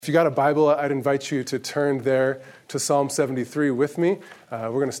If you got a Bible, I'd invite you to turn there to Psalm 73 with me.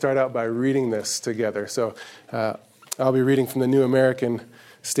 We're going to start out by reading this together. So I'll be reading from the New American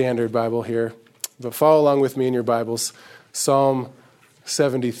Standard Bible here. But follow along with me in your Bibles. Psalm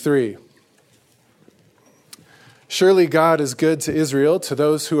 73. Surely God is good to Israel, to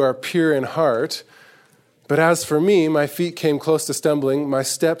those who are pure in heart. But as for me, my feet came close to stumbling. My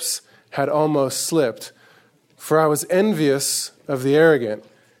steps had almost slipped. For I was envious of the arrogant,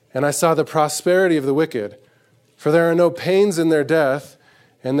 and I saw the prosperity of the wicked. For there are no pains in their death,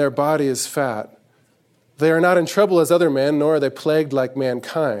 and their body is fat. They are not in trouble as other men, nor are they plagued like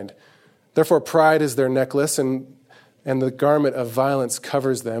mankind. Therefore pride is their necklace, and the garment of violence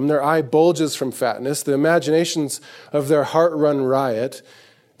covers them. Their eye bulges from fatness. The imaginations of their heart run riot.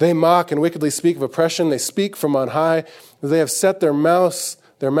 They mock and wickedly speak of oppression. They speak from on high. They have set their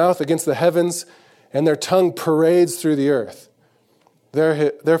mouth against the heavens, and their tongue parades through the earth.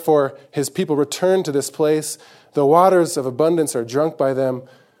 Therefore, his people return to this place. The waters of abundance are drunk by them.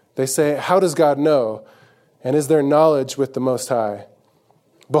 They say, how does God know? And is there knowledge with the Most High?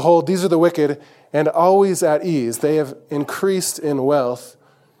 Behold, these are the wicked, and always at ease. They have increased in wealth.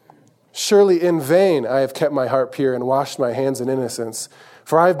 Surely in vain I have kept my heart pure and washed my hands in innocence.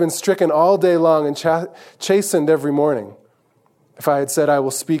 For I have been stricken all day long and chastened every morning. If I had said, I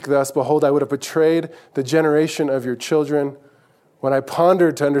will speak thus, behold, I would have betrayed the generation of your children. When I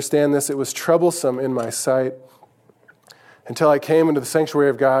pondered to understand this, it was troublesome in my sight. Until I came into the sanctuary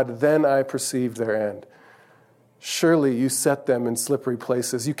of God, then I perceived their end. Surely you set them in slippery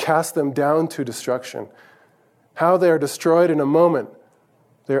places. You cast them down to destruction. How they are destroyed in a moment.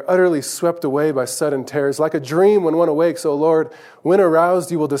 They are utterly swept away by sudden terrors. Like a dream when one awakes, O Lord, when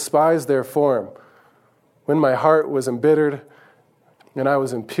aroused you will despise their form. When my heart was embittered and I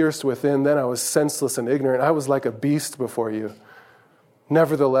was pierced within, then I was senseless and ignorant. I was like a beast before you.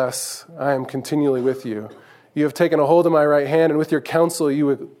 Nevertheless, I am continually with you. You have taken a hold of my right hand, and with your counsel you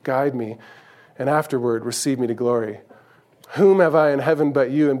would guide me, and afterward receive me to glory. Whom have I in heaven but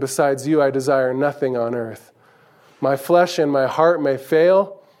you, and besides you I desire nothing on earth. My flesh and my heart may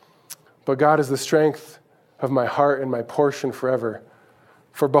fail, but God is the strength of my heart and my portion forever.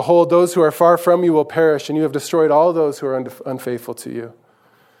 For behold, those who are far from you will perish, and you have destroyed all those who are unfaithful to you.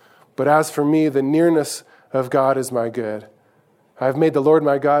 But as for me, the nearness of God is my good. I have made the Lord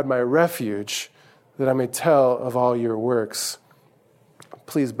my God my refuge, that I may tell of all your works.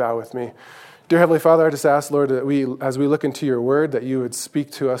 Please bow with me. Dear Heavenly Father, I just ask, Lord, that as we look into your word, that you would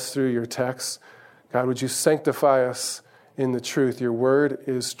speak to us through your text. God, would you sanctify us in the truth? Your word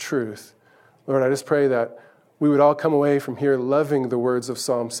is truth. Lord, I just pray that we would all come away from here loving the words of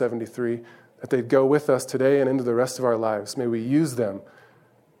Psalm 73, that they'd go with us today and into the rest of our lives. May we use them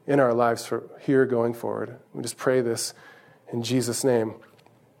in our lives for here going forward. We just pray this in Jesus' name.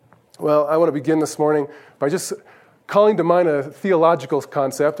 Well, I want to begin this morning by just calling to mind a theological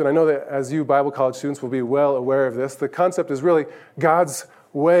concept, and I know that as you Bible college students will be well aware of this. The concept is really God's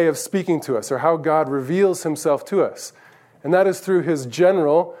way of speaking to us, or how God reveals himself to us. And that is through his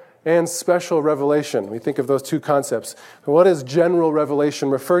general and special revelation. We think of those two concepts. What does general revelation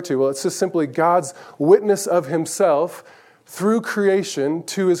refer to? Well, it's just simply God's witness of himself through creation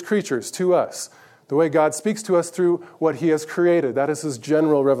to his creatures, to us. The way God speaks to us through what he has created. That is his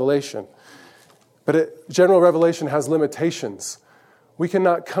general revelation. But general revelation has limitations. We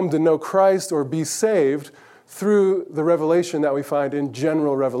cannot come to know Christ or be saved through the revelation that we find in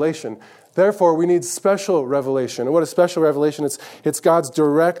general revelation. Therefore, we need special revelation. And what is special revelation? It's God's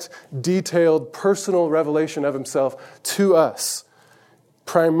direct, detailed, personal revelation of himself to us,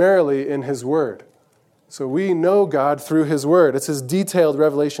 primarily in his word. So we know God through his word. It's his detailed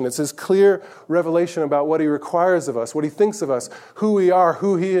revelation. It's his clear revelation about what he requires of us, what he thinks of us, who we are,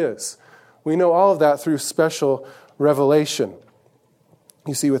 who he is. We know all of that through special revelation.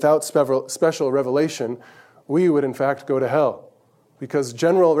 You see, without special revelation, we would in fact go to hell, because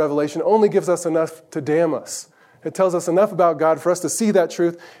general revelation only gives us enough to damn us. It tells us enough about God for us to see that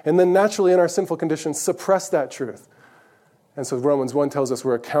truth, and then naturally in our sinful condition suppress that truth. And so Romans 1 tells us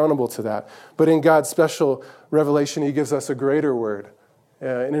we're accountable to that. But in God's special revelation, he gives us a greater word,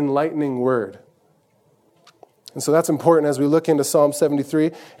 an enlightening word. And so that's important as we look into Psalm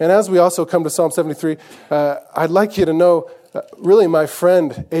 73. And as we also come to Psalm 73, I'd like you to know really my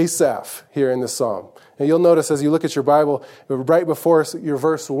friend Asaph here in this psalm. And you'll notice as you look at your Bible, right before your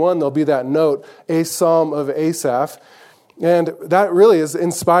verse 1, there'll be that note, a psalm of Asaph. And that really is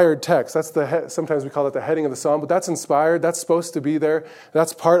inspired text. That's sometimes we call it the heading of the psalm, but that's inspired. That's supposed to be there.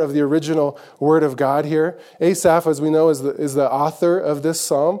 That's part of the original word of God here. Asaph, as we know, is the author of this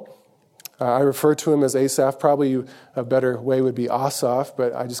psalm. I refer to him as Asaph. Probably a better way would be Asaph,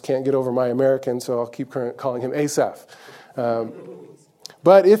 but I just can't get over my American, so I'll keep calling him Asaph.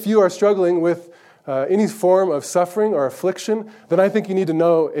 But if you are struggling with any form of suffering or affliction, then I think you need to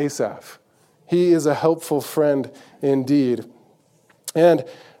know Asaph. He is a helpful friend indeed. And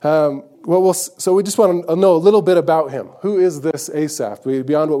so we just want to know a little bit about him. Who is this Asaph?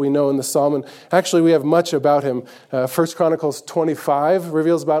 Beyond what we know in the psalm. And actually, we have much about him. 1 Chronicles 25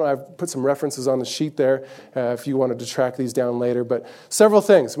 reveals about him. I've put some references on the sheet there if you wanted to track these down later. But several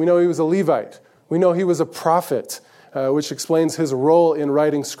things. We know he was a Levite. We know he was a prophet, which explains his role in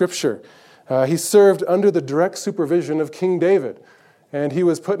writing Scripture. He served under the direct supervision of King David. And he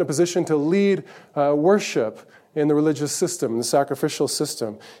was put in a position to lead worship in the religious system, the sacrificial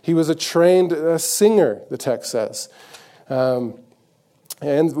system. He was a trained singer, the text says.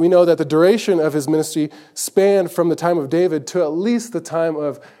 And we know that the duration of his ministry spanned from the time of David to at least the time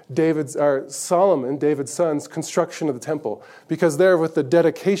of Solomon, David's son's construction of the temple. Because there, with the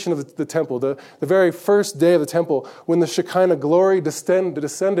dedication of the temple, the very first day of the temple, when the Shekinah glory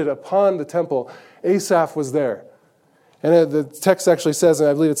descended upon the temple, Asaph was there. And the text actually says, and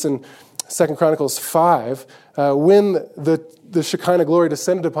I believe it's in 2 Chronicles 5, when the Shekinah glory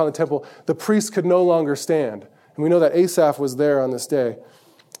descended upon the temple, the priests could no longer stand. And we know that Asaph was there on this day.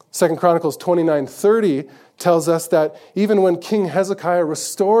 2 Chronicles 29:30 tells us that even when King Hezekiah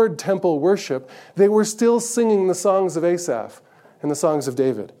restored temple worship, they were still singing the songs of Asaph and the songs of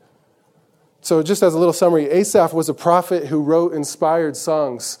David. So just as a little summary, Asaph was a prophet who wrote inspired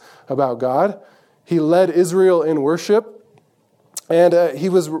songs about God. He led Israel in worship. And he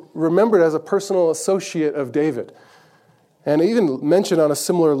was remembered as a personal associate of David, and even mentioned on a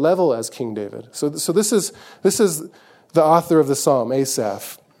similar level as King David. So this is the author of the psalm,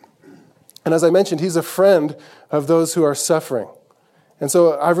 Asaph. And as I mentioned, he's a friend of those who are suffering. And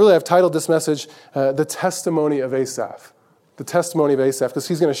so I've titled this message, The Testimony of Asaph. The Testimony of Asaph, because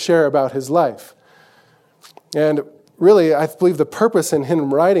he's going to share about his life. And really, I believe the purpose in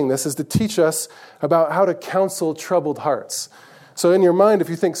him writing this is to teach us about how to counsel troubled hearts. So in your mind, if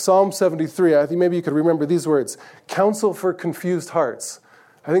you think Psalm 73, I think maybe you could remember these words, counsel for confused hearts.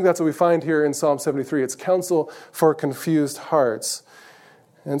 I think that's what we find here in Psalm 73. It's counsel for confused hearts.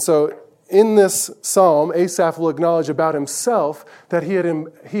 And so in this psalm, Asaph will acknowledge about himself that he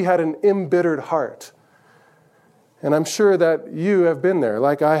had an embittered heart. And I'm sure that you have been there,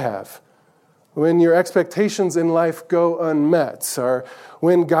 like I have. When your expectations in life go unmet, or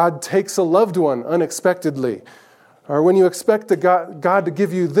when God takes a loved one unexpectedly, or when you expect God to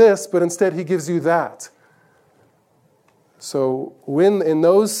give you this, but instead he gives you that. So when in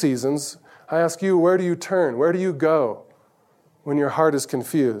those seasons, I ask you, where do you turn? Where do you go when your heart is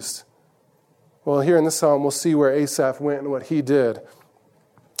confused? Well, here in this psalm, we'll see where Asaph went and what he did.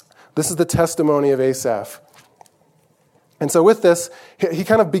 This is the testimony of Asaph. And so with this, he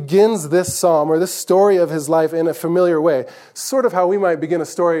kind of begins this psalm, or this story of his life, in a familiar way. Sort of how we might begin a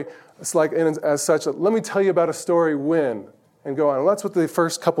story. It's like, as such, let me tell you about a story when, and go on. Well, that's what the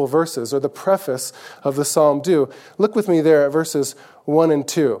first couple verses, or the preface of the psalm do. Look with me there at verses 1 and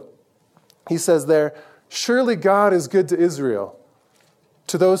 2. He says there, surely God is good to Israel,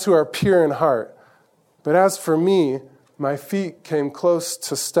 to those who are pure in heart. But as for me, my feet came close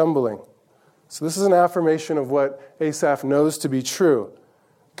to stumbling. So this is an affirmation of what Asaph knows to be true.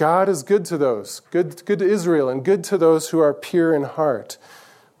 God is good to those, good to Israel, and good to those who are pure in heart.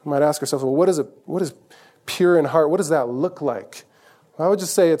 We might ask ourselves, well, what is pure in heart? What does that look like? Well, I would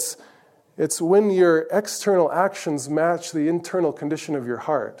just say it's when your external actions match the internal condition of your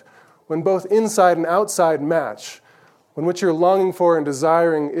heart, when both inside and outside match, when what you're longing for and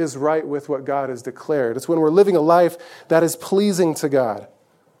desiring is right with what God has declared. It's when we're living a life that is pleasing to God.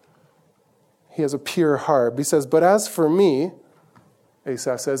 He has a pure heart. He says, but as for me,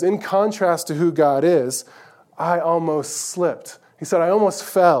 Asaph says, in contrast to who God is, I almost slipped. He said, I almost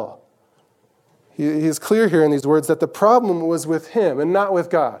fell. He is clear here in these words that the problem was with him and not with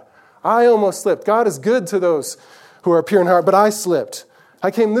God. I almost slipped. God is good to those who are pure in heart, but I slipped. I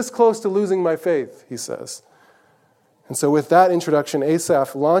came this close to losing my faith, he says. And so with that introduction,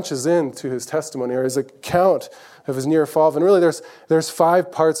 Asaph launches into his testimony, or his account of his near fall. And really there's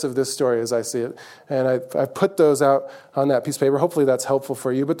 5 parts of this story as I see it. And I put those out on that piece of paper. Hopefully that's helpful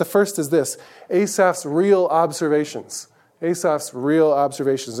for you. But the first is this, Asaph's real observations. Asaph's real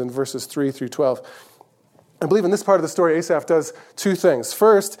observations in verses 3 through 12. I believe in this part of the story, Asaph does 2 things.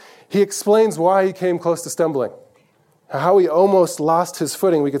 First, he explains why he came close to stumbling. How he almost lost his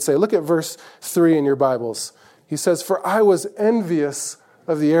footing, we could say. Look at verse 3 in your Bibles. He says, for I was envious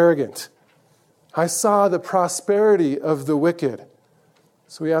of the arrogant. I saw the prosperity of the wicked.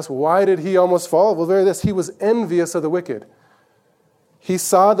 So we ask, why did he almost fall? Well, very this, he was envious of the wicked. He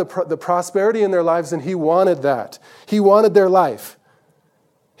saw the prosperity in their lives and he wanted that. He wanted their life.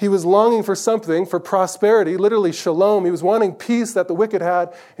 He was longing for something, for prosperity, literally shalom. He was wanting peace that the wicked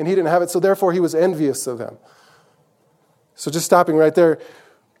had and he didn't have it, so therefore he was envious of them. So just stopping right there,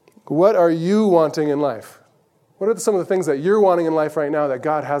 what are you wanting in life? What are some of the things that you're wanting in life right now that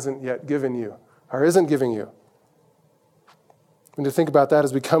God hasn't yet given you or isn't giving you? And to think about that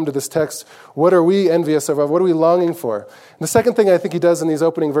as we come to this text, what are we envious of? What are we longing for? And the second thing I think he does in these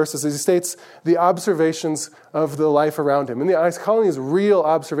opening verses is he states the observations of the life around him. And I'm calling these real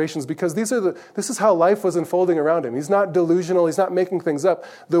observations because this is how life was unfolding around him. He's not delusional. He's not making things up.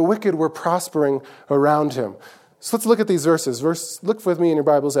 The wicked were prospering around him. So let's look at these verses. Look with me in your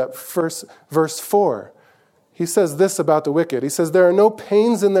Bibles at verse 4. He says this about the wicked. He says, there are no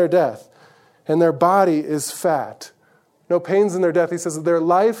pains in their death, and their body is fat. No pains in their death. He says that their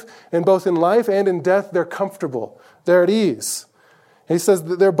life, and both in life and in death, they're comfortable. They're at ease. And he says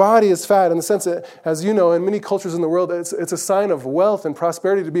that their body is fat in the sense that, as you know, in many cultures in the world, it's a sign of wealth and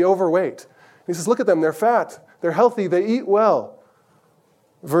prosperity to be overweight. And he says, look at them. They're fat. They're healthy. They eat well.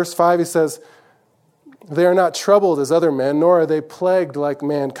 Verse 5, he says, they are not troubled as other men, nor are they plagued like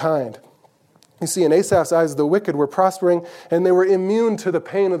mankind. You see, in Asaph's eyes, the wicked were prospering, and they were immune to the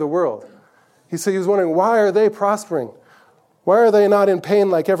pain of the world. He said he was wondering, why are they prospering? Why are they not in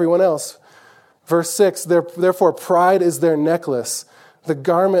pain like everyone else? Verse 6, therefore pride is their necklace. The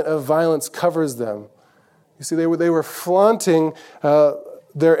garment of violence covers them. You see, they were flaunting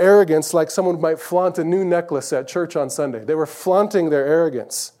their arrogance like someone might flaunt a new necklace at church on Sunday. They were flaunting their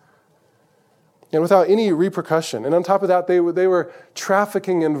arrogance. And without any repercussion. And on top of that, they were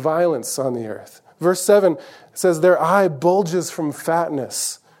trafficking in violence on the earth. Verse 7 says, their eye bulges from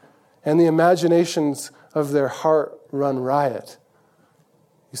fatness, and the imaginations of their heart run riot.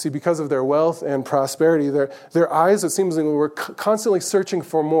 You see, because of their wealth and prosperity, their eyes, it seems like, were constantly searching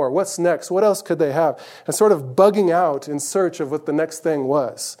for more. What's next? What else could they have? And sort of bugging out in search of what the next thing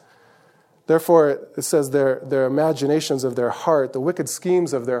was. Therefore, it says their imaginations of their heart, the wicked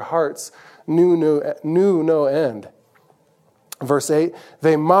schemes of their hearts, knew no end. Verse 8,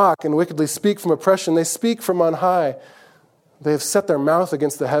 they mock and wickedly speak from oppression. They speak from on high. They have set their mouth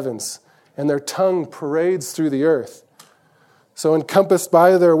against the heavens, and their tongue parades through the earth. So encompassed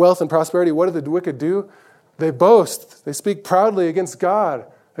by their wealth and prosperity, what do the wicked do? They boast. They speak proudly against God,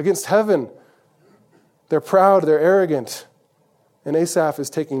 against heaven. They're proud. They're arrogant. And Asaph is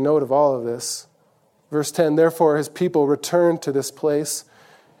taking note of all of this. Verse 10, therefore his people return to this place,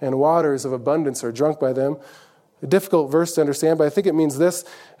 and waters of abundance are drunk by them. A difficult verse to understand, but I think it means this.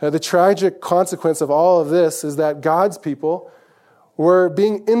 The tragic consequence of all of this is that God's people were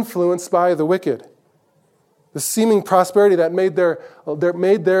being influenced by the wicked. The seeming prosperity that made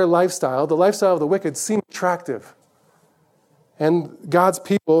their lifestyle, the lifestyle of the wicked, seem attractive. And God's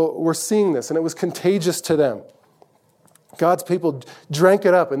people were seeing this, and it was contagious to them. God's people drank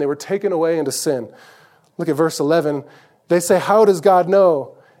it up, and they were taken away into sin. Look at verse 11. They say, how does God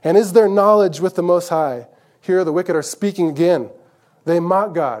know? And is there knowledge with the Most High? Here the wicked are speaking again. They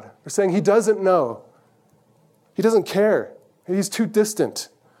mock God. They're saying he doesn't know. He doesn't care. He's too distant.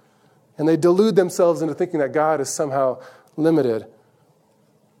 And they delude themselves into thinking that God is somehow limited.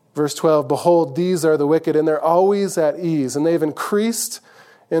 Verse 12, behold, these are the wicked, and they're always at ease, and they've increased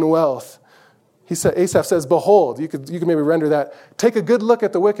in wealth. Asaph says, behold. You could maybe render that. Take a good look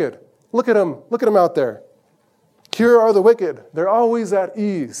at the wicked. Look at them. Look at them out there. Here are the wicked. They're always at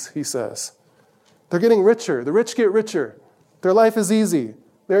ease, he says. They're getting richer. The rich get richer. Their life is easy.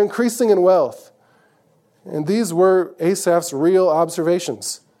 They're increasing in wealth. And these were Asaph's real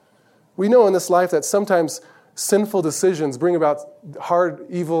observations. We know in this life that sometimes sinful decisions bring about hard,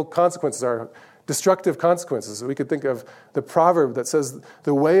 evil consequences, or destructive consequences. We could think of the proverb that says,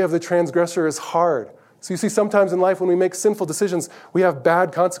 the way of the transgressor is hard. So you see, sometimes in life when we make sinful decisions, we have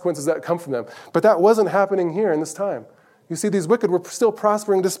bad consequences that come from them. But that wasn't happening here in this time. You see, these wicked were still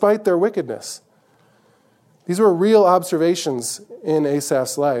prospering despite their wickedness. These were real observations in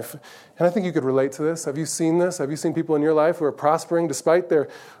Asaph's life. And I think you could relate to this. Have you seen this? Have you seen people in your life who are prospering despite their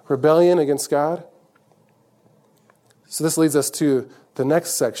rebellion against God? So this leads us to the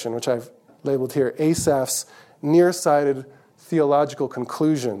next section, which I've labeled here, Asaph's nearsighted theological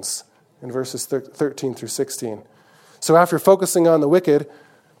conclusions in verses 13 through 16. So after focusing on the wicked,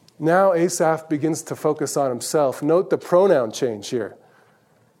 now Asaph begins to focus on himself. Note the pronoun change here.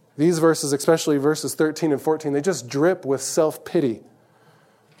 These verses, especially verses 13 and 14, they just drip with self-pity.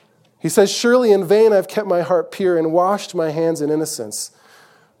 He says, surely in vain I've kept my heart pure and washed my hands in innocence,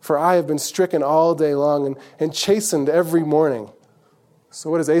 for I have been stricken all day long and chastened every morning. So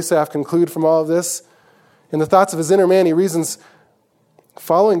what does Asaph conclude from all of this? In the thoughts of his inner man, he reasons,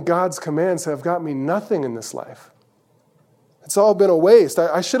 following God's commands have got me nothing in this life. It's all been a waste.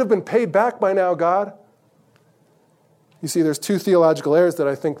 I should have been paid back by now, God. You see, there's two theological errors that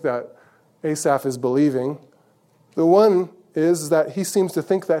I think that Asaph is believing. The one is that he seems to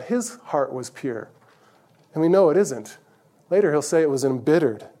think that his heart was pure. And we know it isn't. Later he'll say it was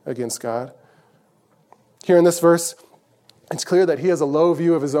embittered against God. Here in this verse, it's clear that he has a low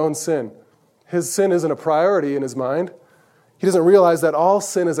view of his own sin. His sin isn't a priority in his mind. He doesn't realize that all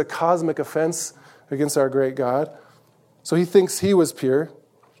sin is a cosmic offense against our great God. So he thinks he was pure.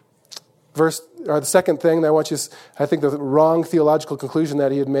 The second thing that I think the wrong theological conclusion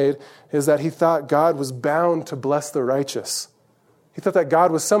that he had made is that he thought God was bound to bless the righteous. He thought that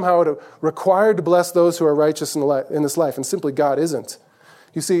God was somehow required to bless those who are righteous in this life, and simply God isn't.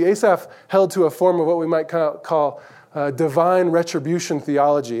 You see, Asaph held to a form of what we might call divine retribution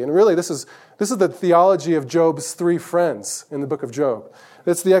theology. And really, this is the theology of Job's three friends in the book of Job.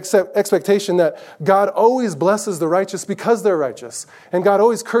 It's the expectation that God always blesses the righteous because they're righteous, and God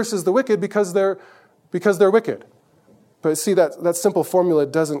always curses the wicked because they're wicked. But see, that simple formula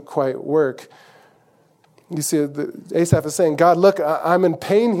doesn't quite work. You see, Asaph is saying, God, look, I'm in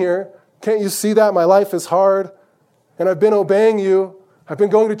pain here. Can't you see that? My life is hard, and I've been obeying you. I've been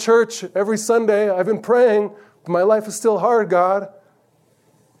going to church every Sunday. I've been praying, but my life is still hard, God.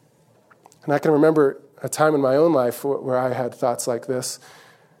 And I can remember a time in my own life where I had thoughts like this.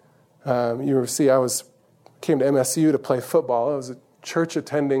 You see, I came to MSU to play football. I was a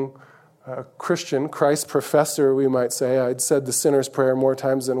church-attending Christian, Christ professor, we might say. I'd said the sinner's prayer more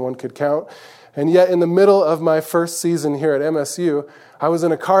times than one could count. And yet, in the middle of my first season here at MSU, I was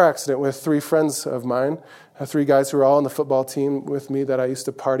in a car accident with three friends of mine, three guys who were all on the football team with me that I used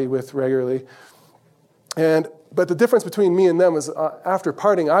to party with regularly. But the difference between me and them was after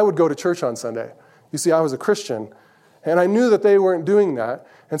partying, I would go to church on Sunday. You see, I was a Christian, and I knew that they weren't doing that.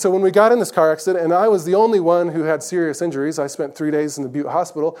 And so when we got in this car accident, and I was the only one who had serious injuries, I spent 3 days in the Butte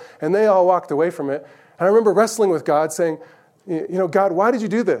Hospital, and they all walked away from it. And I remember wrestling with God, saying, God, why did you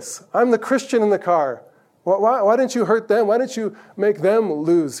do this? I'm the Christian in the car. Why didn't you hurt them? Why didn't you make them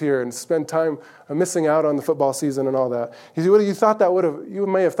lose here and spend time missing out on the football season and all that? You see, you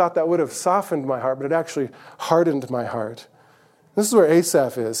may have thought that would have softened my heart, but it actually hardened my heart. This is where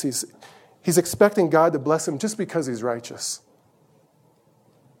Asaph is. He's expecting God to bless him just because he's righteous.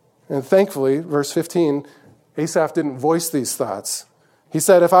 And thankfully, verse 15, Asaph didn't voice these thoughts. He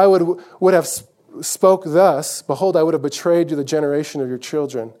said, if I would have spoke thus, behold, I would have betrayed you the generation of your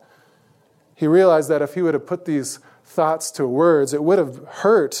children. He realized that if he would have put these thoughts to words, it would have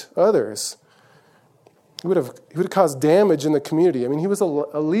hurt others. He would have caused damage in the community. I mean, he was a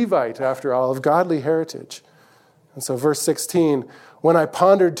Levite, after all, of godly heritage. And so verse 16, when I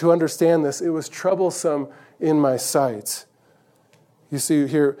pondered to understand this, it was troublesome in my sight. You see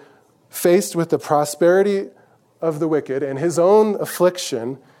here, faced with the prosperity of the wicked and his own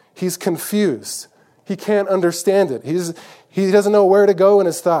affliction, he's confused. He can't understand it. He doesn't know where to go in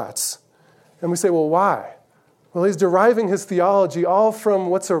his thoughts. And we say, well, why? Well, he's deriving his theology all from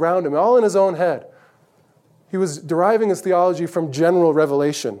what's around him, all in his own head. He was deriving his theology from general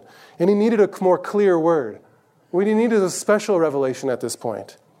revelation, and he needed a more clear word. What he needed a special revelation at this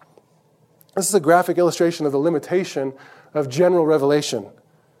point. This is a graphic illustration of the limitation of general revelation.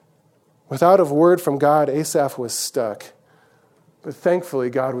 Without a word from God, Asaph was stuck. But thankfully,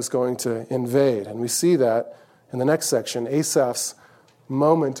 God was going to invade. And we see that in the next section, Asaph's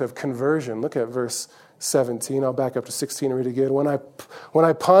moment of conversion. Look at verse 17. I'll back up to 16 and read it again. When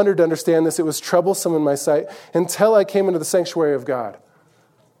I pondered to understand this, it was troublesome in my sight until I came into the sanctuary of God.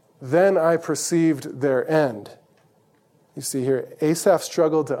 Then I perceived their end. You see here, Asaph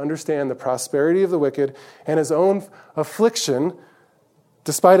struggled to understand the prosperity of the wicked and his own affliction,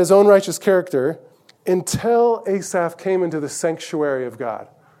 despite his own righteous character, until Asaph came into the sanctuary of God.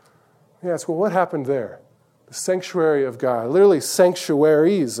 You ask, well, what happened there? The sanctuary of God, literally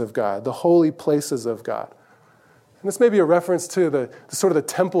sanctuaries of God, the holy places of God. And this may be a reference to the sort of the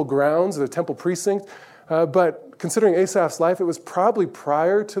temple grounds, the temple precinct, but considering Asaph's life, it was probably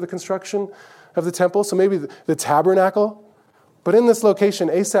prior to the construction of the temple, so maybe the tabernacle. But in this location,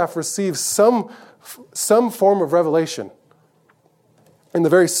 Asaph receives some form of revelation. In the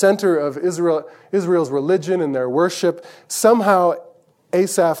very center of Israel's religion and their worship, somehow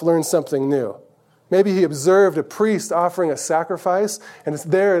Asaph learned something new. Maybe he observed a priest offering a sacrifice, and it's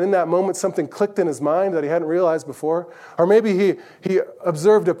there, and in that moment something clicked in his mind that he hadn't realized before. Or maybe he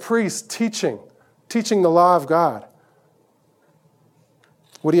observed a priest teaching the law of God.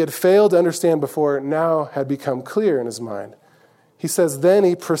 What he had failed to understand before now had become clear in his mind. He says, then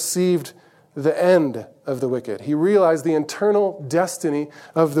he perceived the end of the wicked. He realized the eternal destiny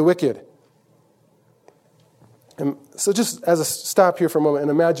of the wicked. And so just as a stop here for a moment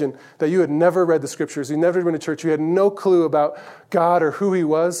and imagine that you had never read the scriptures, you never been to church, you had no clue about God or who he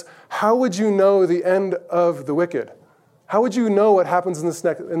was. How would you know the end of the wicked? How would you know what happens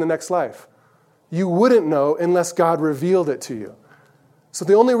in the next life? You wouldn't know unless God revealed it to you. So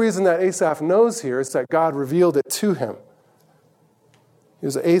the only reason that Asaph knows here is that God revealed it to him. It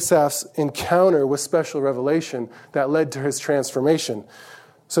was Asaph's encounter with special revelation that led to his transformation.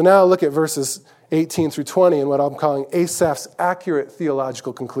 So now look at verses 18 through 20 and what I'm calling Asaph's accurate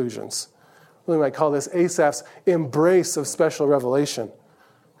theological conclusions. We might call this Asaph's embrace of special revelation.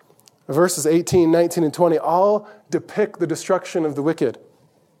 Verses 18, 19, and 20 all depict the destruction of the wicked.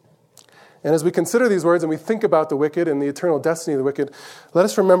 And as we consider these words and we think about the wicked and the eternal destiny of the wicked, let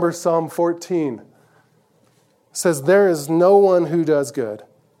us remember Psalm 14. It says, there is no one who does good.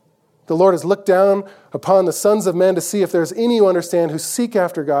 The Lord has looked down upon the sons of men to see if there's any who understand, who seek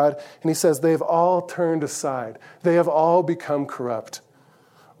after God. And he says, they've all turned aside. They have all become corrupt.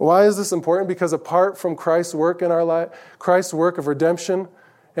 Why is this important? Because apart from Christ's work in our life, Christ's work of redemption,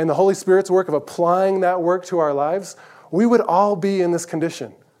 and the Holy Spirit's work of applying that work to our lives, we would all be in this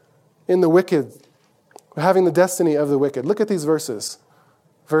condition, in the wicked, having the destiny of the wicked. Look at these verses.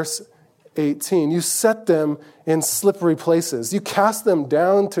 Verse 18, you set them in slippery places. You cast them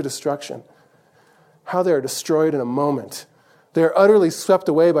down to destruction. How they are destroyed in a moment. They are utterly swept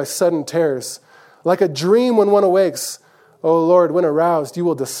away by sudden terrors. Like a dream when one awakes, O Lord, when aroused, you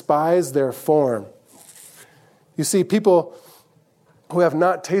will despise their form. You see, people who have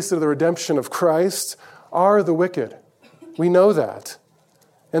not tasted the redemption of Christ are the wicked. We know that.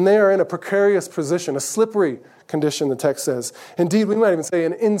 And they are in a precarious position, a slippery condition, the text says. Indeed, we might even say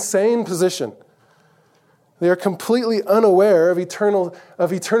an insane position. They are completely unaware of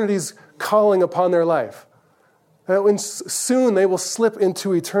eternity's calling upon their life. That when soon they will slip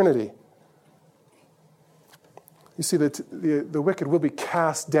into eternity. You see, that the wicked will be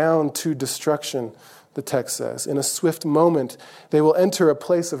cast down to destruction, the text says. In a swift moment, they will enter a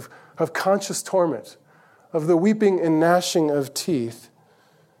place of conscious torment, of the weeping and gnashing of teeth.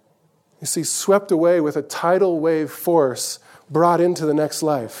 You see, swept away with a tidal wave force, brought into the next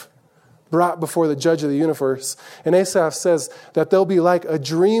life, brought before the judge of the universe. And Asaph says that they'll be like a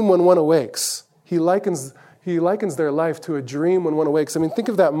dream when one awakes. He likens their life to a dream when one awakes. I mean, think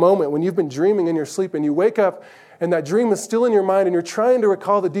of that moment when you've been dreaming in your sleep and you wake up and that dream is still in your mind and you're trying to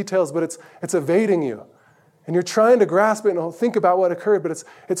recall the details, but it's evading you. And you're trying to grasp it and think about what occurred, but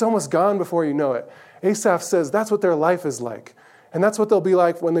it's almost gone before you know it. Asaph says that's what their life is like. And that's what they'll be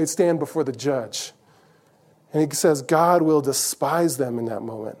like when they stand before the judge. And he says God will despise them in that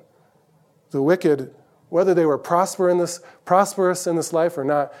moment. The wicked, whether they were prosperous in this life or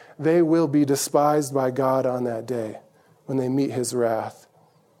not, they will be despised by God on that day when they meet his wrath.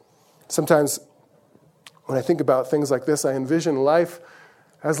 Sometimes when I think about things like this, I envision life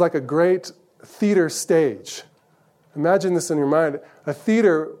as like a great theater stage. Imagine this in your mind, a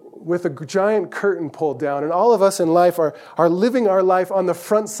theater with a giant curtain pulled down, and all of us in life are living our life on the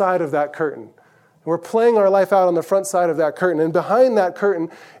front side of that curtain. We're playing our life out on the front side of that curtain, and behind that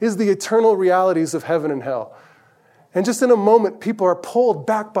curtain is the eternal realities of heaven and hell. And just in a moment, people are pulled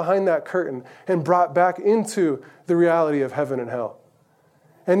back behind that curtain and brought back into the reality of heaven and hell.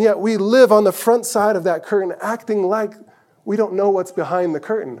 And yet we live on the front side of that curtain, acting like we don't know what's behind the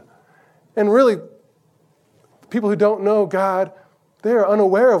curtain. And really, people who don't know God, they are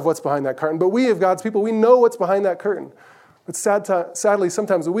unaware of what's behind that curtain. But we, as God's people, we know what's behind that curtain. But sadly,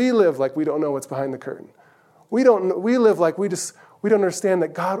 sometimes we live like we don't know what's behind the curtain. We live like we don't understand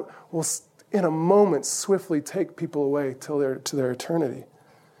that God will, in a moment, swiftly take people away to their eternity.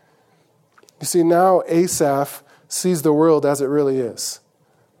 You see, now Asaph sees the world as it really is.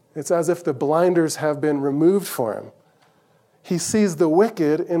 It's as if the blinders have been removed for him. He sees the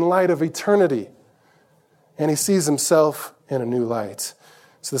wicked in light of eternity, and he sees himself in a new light.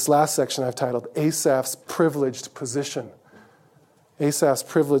 So this last section I've titled Asaph's Privileged Position. Asaph's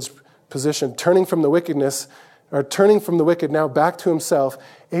privileged position. Turning from the wicked now back to himself,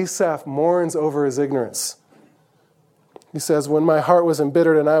 Asaph mourns over his ignorance. He says, when my heart was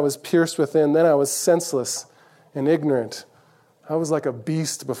embittered and I was pierced within, then I was senseless and ignorant. I was like a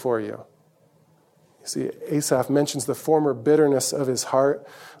beast before you. You see, Asaph mentions the former bitterness of his heart.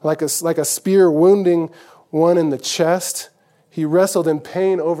 Like a spear wounding one in the chest, he wrestled in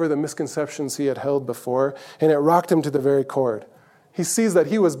pain over the misconceptions he had held before, and it rocked him to the very core. He sees that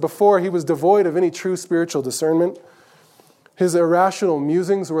he was devoid of any true spiritual discernment. His irrational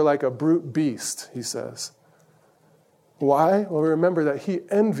musings were like a brute beast, he says. Why? Well, remember that he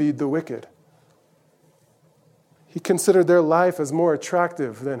envied the wicked. He considered their life as more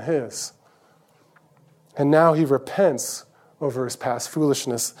attractive than his. And now he repents over his past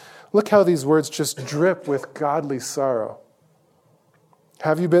foolishness. Look how these words just drip with godly sorrow.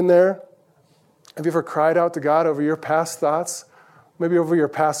 Have you been there? Have you ever cried out to God over your past thoughts? Maybe over your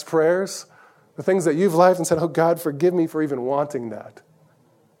past prayers? The things that you've lived and said, oh God, forgive me for even wanting that.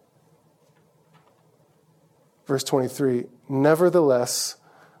 Verse 23, nevertheless,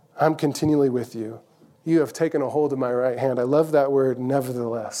 I'm continually with you. You have taken a hold of my right hand. I love that word,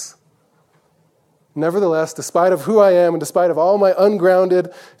 nevertheless. Nevertheless, despite of who I am and despite of all my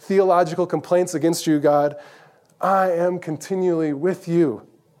ungrounded theological complaints against you, God, I am continually with you.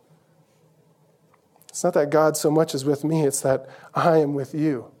 It's not that God so much is with me, it's that I am with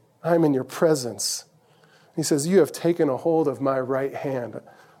you. I am in your presence. He says, you have taken a hold of my right hand.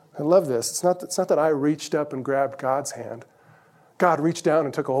 I love this. It's not that I reached up and grabbed God's hand. God reached down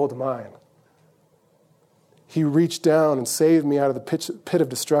and took a hold of mine. He reached down and saved me out of the pit of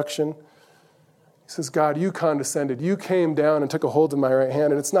destruction. He says, God, you condescended. You came down and took a hold of my right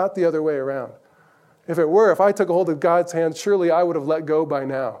hand, and it's not the other way around. If it were, if I took a hold of God's hand, surely I would have let go by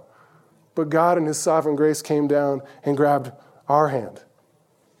now. But God in his sovereign grace came down and grabbed our hand,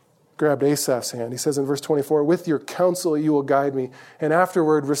 grabbed Asaph's hand. He says in verse 24, with your counsel you will guide me, and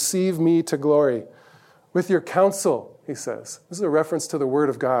afterward receive me to glory. With your counsel, he says. This is a reference to the word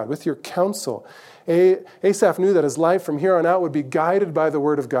of God. With your counsel. Asaph knew that his life from here on out would be guided by the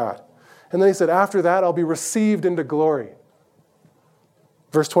word of God. And then he said, after that, I'll be received into glory.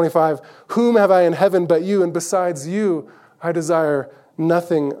 Verse 25, whom have I in heaven but you, and besides you, I desire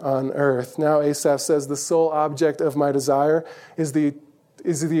nothing on earth. Now Asaph says, the sole object of my desire is the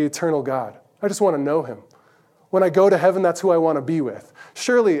eternal God. I just want to know him. When I go to heaven, that's who I want to be with.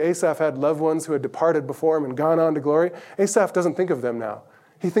 Surely Asaph had loved ones who had departed before him and gone on to glory. Asaph doesn't think of them now.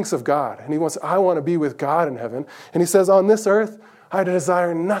 He thinks of God, and I want to be with God in heaven. And he says, on this earth, I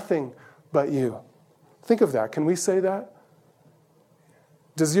desire nothing but you. Think of that. Can we say that?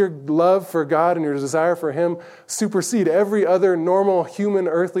 Does your love for God and your desire for him supersede every other normal human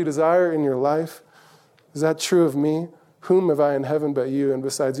earthly desire in your life? Is that true of me? Whom have I in heaven but you, and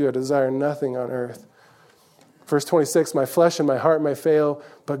besides you I desire nothing on earth. Verse 26, my flesh and my heart may fail,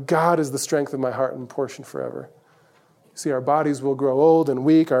 but God is the strength of my heart and portion forever. See, our bodies will grow old and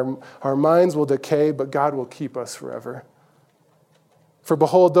weak, our minds will decay, but God will keep us forever. For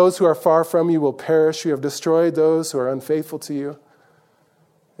behold, those who are far from you will perish. You have destroyed those who are unfaithful to you.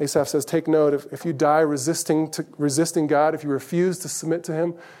 Asaph says, take note, if you die resisting God, if you refuse to submit to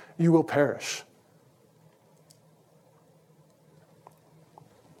him, you will perish.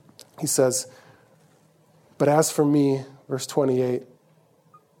 He says, but as for me, verse 28,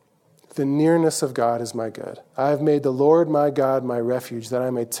 the nearness of God is my good. I have made the Lord my God my refuge, that I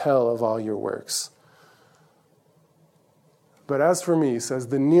may tell of all your works. But as for me, he says,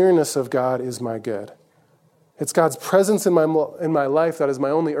 the nearness of God is my good. It's God's presence in my life that is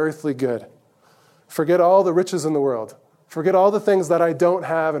my only earthly good. Forget all the riches in the world. Forget all the things that I don't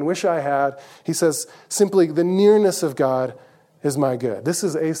have and wish I had. He says, simply, the nearness of God is my good. This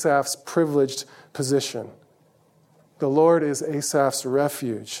is Asaph's privileged position. The Lord is Asaph's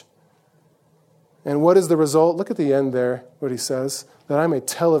refuge. And what is the result? Look at the end there, what he says, that I may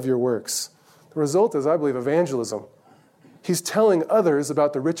tell of your works. The result is, I believe, evangelism. He's telling others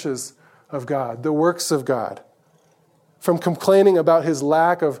about the riches of God, the works of God. From complaining about his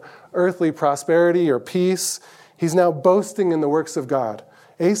lack of earthly prosperity or peace, he's now boasting in the works of God.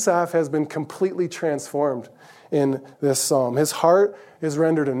 Asaph has been completely transformed in this psalm. His heart is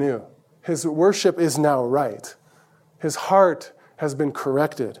rendered anew. His worship is now right. His heart has been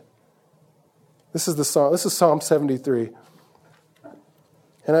corrected. This is Psalm 73.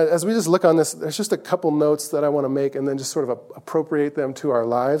 And as we just look on this, there's just a couple notes that I want to make and then just sort of appropriate them to our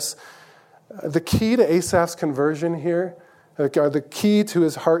lives. The key to Asaph's conversion here, the key to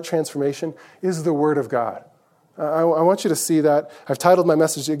his heart transformation, is the Word of God. I want you to see that. I've titled my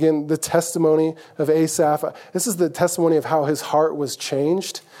message again, The Testimony of Asaph. This is the testimony of how his heart was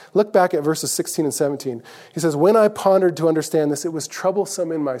changed. Look back at verses 16 and 17. He says, when I pondered to understand this, it was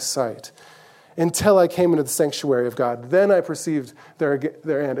troublesome in my sight until I came into the sanctuary of God. Then I perceived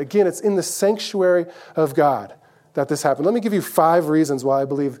their end. Again, it's in the sanctuary of God that this happened. Let me give you 5 reasons why I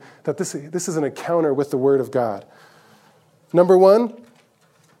believe that this is an encounter with the Word of God. Number 1,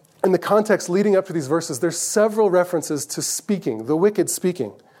 in the context leading up to these verses, there's several references to speaking, the wicked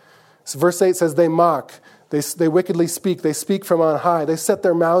speaking. So verse 8 says, they mock, they wickedly speak, they speak from on high, they set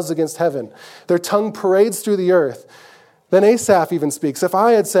their mouths against heaven, their tongue parades through the earth. Then Asaph even speaks, if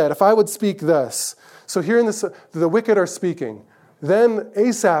I would speak thus. So here in this, the wicked are speaking. Then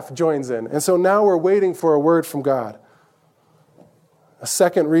Asaph joins in. And so now we're waiting for a word from God. A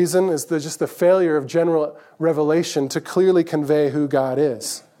second reason is just the failure of general revelation to clearly convey who God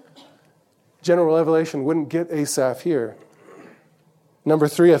is. General revelation wouldn't get Asaph here. Number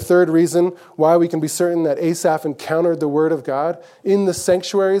 3, a third reason why we can be certain that Asaph encountered the word of God in the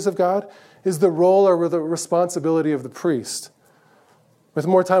sanctuaries of God is the role or the responsibility of the priest. With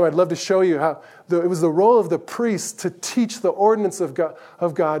more time, I'd love to show you how it was the role of the priest to teach the ordinance of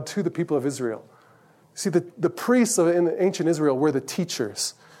God to the people of Israel. See, the priests in the ancient Israel were the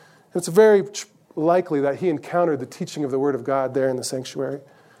teachers. It's very likely that he encountered the teaching of the word of God there in the sanctuary.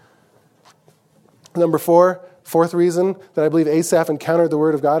 Number 4, fourth reason that I believe Asaph encountered the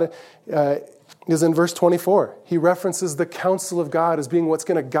word of God is in verse 24. He references the counsel of God as being what's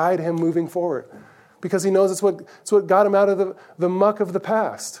going to guide him moving forward. Because he knows it's what got him out of the muck of the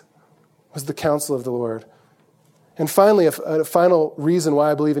past, was the counsel of the Lord. And finally, a final reason why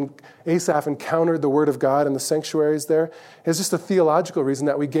I believe Asaph encountered the word of God in the sanctuaries there is just a theological reason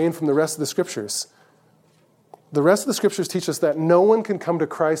that we gain from the rest of the scriptures. The rest of the scriptures teach us that no one can come to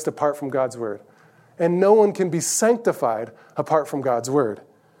Christ apart from God's word. And no one can be sanctified apart from God's word.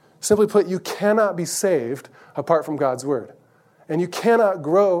 Simply put, you cannot be saved apart from God's word. And you cannot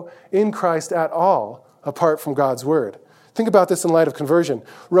grow in Christ at all apart from God's word. Think about this in light of conversion.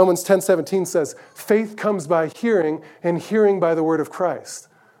 Romans 10:17 says, faith comes by hearing, and hearing by the word of Christ.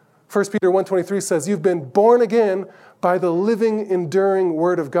 1 Peter 1:23 says, you've been born again by the living, enduring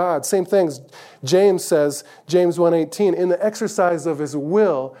word of God. Same things. James says, James 1:18, in the exercise of his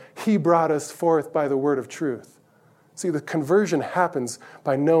will, he brought us forth by the word of truth. See, the conversion happens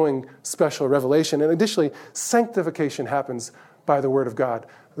by knowing special revelation. And additionally, sanctification happens by the word of God.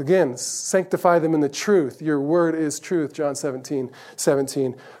 Again, sanctify them in the truth. Your word is truth, John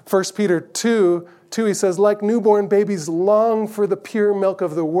 17:17. 1 Peter 2, he says, like newborn babies long for the pure milk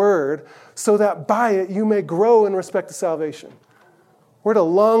of the word, so that by it you may grow in respect to salvation. We're to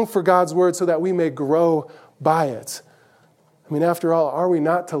long for God's word so that we may grow by it. I mean, after all, are we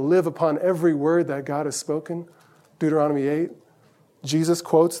not to live upon every word that God has spoken? Deuteronomy 8. Jesus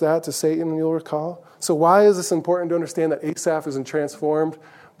quotes that to Satan, you'll recall. So why is this important to understand that Asaph isn't transformed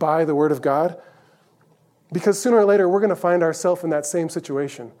by the word of God? Because sooner or later, we're going to find ourselves in that same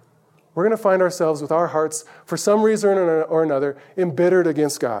situation. We're going to find ourselves with our hearts, for some reason or another, embittered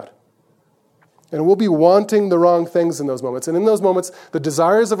against God. And we'll be wanting the wrong things in those moments. And in those moments, the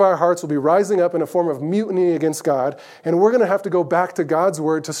desires of our hearts will be rising up in a form of mutiny against God. And we're going to have to go back to God's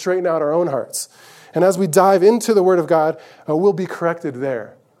word to straighten out our own hearts. And as we dive into the word of God, we'll be corrected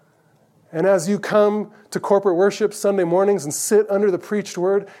there. And as you come to corporate worship Sunday mornings and sit under the preached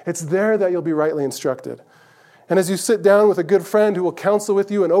word, it's there that you'll be rightly instructed. And as you sit down with a good friend who will counsel with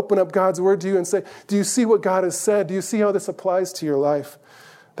you and open up God's word to you and say, do you see what God has said? Do you see how this applies to your life?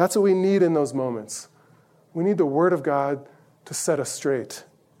 That's what we need in those moments. We need the word of God to set us straight.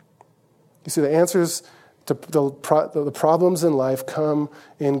 You see, the answers to the problems in life come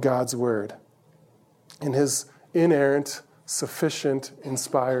in God's word, in his inerrant, sufficient,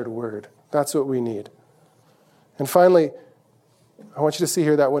 inspired word. That's what we need. And finally, I want you to see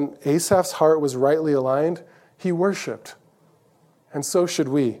here that when Asaph's heart was rightly aligned, he worshiped. And so should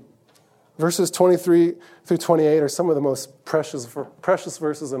we. Verses 23 through 28 are some of the most precious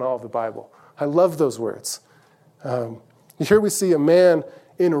verses in all of the Bible. I love those words. Here we see a man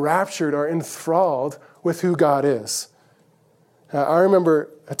enraptured or enthralled with who God is. I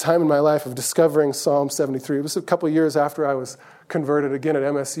remember a time in my life of discovering Psalm 73. It was a couple years after I was converted again at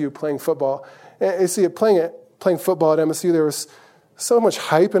MSU playing football. And you see, playing football at MSU, there was so much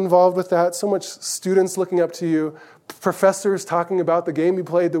hype involved with that, so much students looking up to you, professors talking about the game you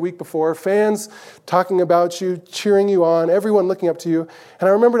played the week before, fans talking about you, cheering you on, everyone looking up to you. And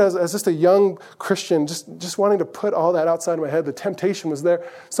I remembered as just a young Christian, just wanting to put all that outside of my head. The temptation was there,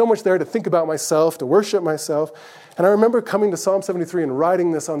 so much there to think about myself, to worship myself. And I remember coming to Psalm 73 and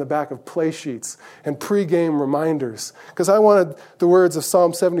writing this on the back of play sheets and pre-game reminders, because I wanted the words of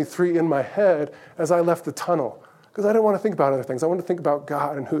Psalm 73 in my head as I left the tunnel. Because I didn't want to think about other things. I wanted to think about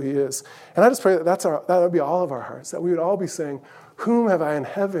God and who he is. And I just pray that that would be all of our hearts, that we would all be saying, whom have I in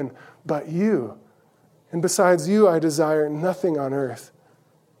heaven but you? And besides you, I desire nothing on earth.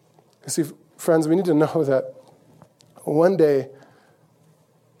 You see, friends, we need to know that one day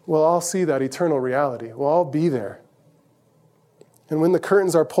we'll all see that eternal reality. We'll all be there. And when the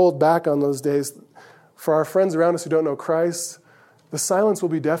curtains are pulled back on those days, for our friends around us who don't know Christ, the silence will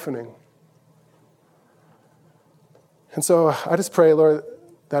be deafening. And so I just pray, Lord,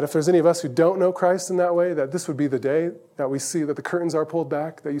 That if there's any of us who don't know Christ in that way, that this would be the day that we see that the curtains are pulled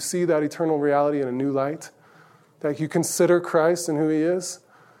back, that you see that eternal reality in a new light, that you consider Christ and who he is.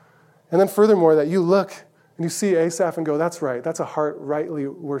 And then furthermore, that you look and you see Asaph and go, that's right, that's a heart rightly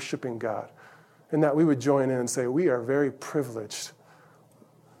worshiping God. And that we would join in and say, we are very privileged.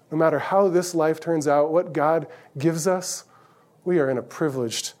 No matter how this life turns out, what God gives us, we are in a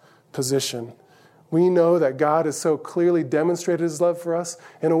privileged position. We know that God has so clearly demonstrated his love for us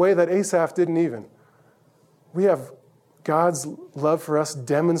in a way that Asaph didn't even. We have God's love for us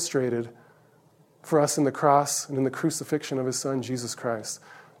demonstrated for us in the cross and in the crucifixion of his son, Jesus Christ.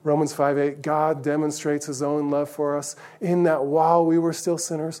 Romans 5:8, God demonstrates his own love for us in that while we were still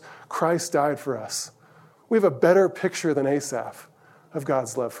sinners, Christ died for us. We have a better picture than Asaph of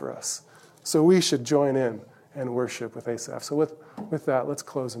God's love for us. So we should join in and worship with Asaph. So with that, let's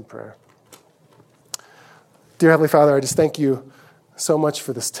close in prayer. Dear Heavenly Father, I just thank you so much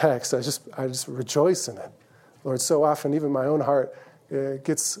for this text. I just rejoice in it. Lord, so often even my own heart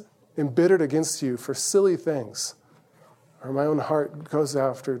gets embittered against you for silly things. Or my own heart goes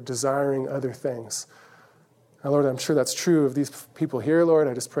after desiring other things. Now, Lord, I'm sure that's true of these people here, Lord.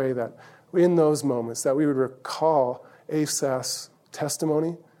 I just pray that in those moments that we would recall Asaph's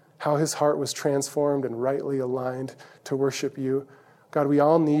testimony, how his heart was transformed and rightly aligned to worship you. God, we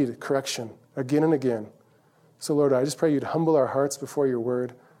all need correction again and again. So, Lord, I just pray you'd humble our hearts before your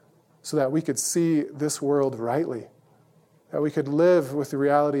word so that we could see this world rightly, that we could live with the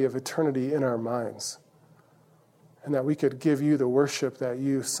reality of eternity in our minds, and that we could give you the worship that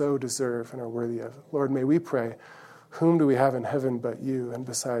you so deserve and are worthy of. Lord, may we pray, whom do we have in heaven but you, and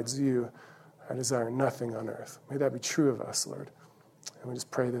besides you, I desire nothing on earth. May that be true of us, Lord. And we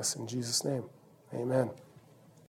just pray this in Jesus' name. Amen.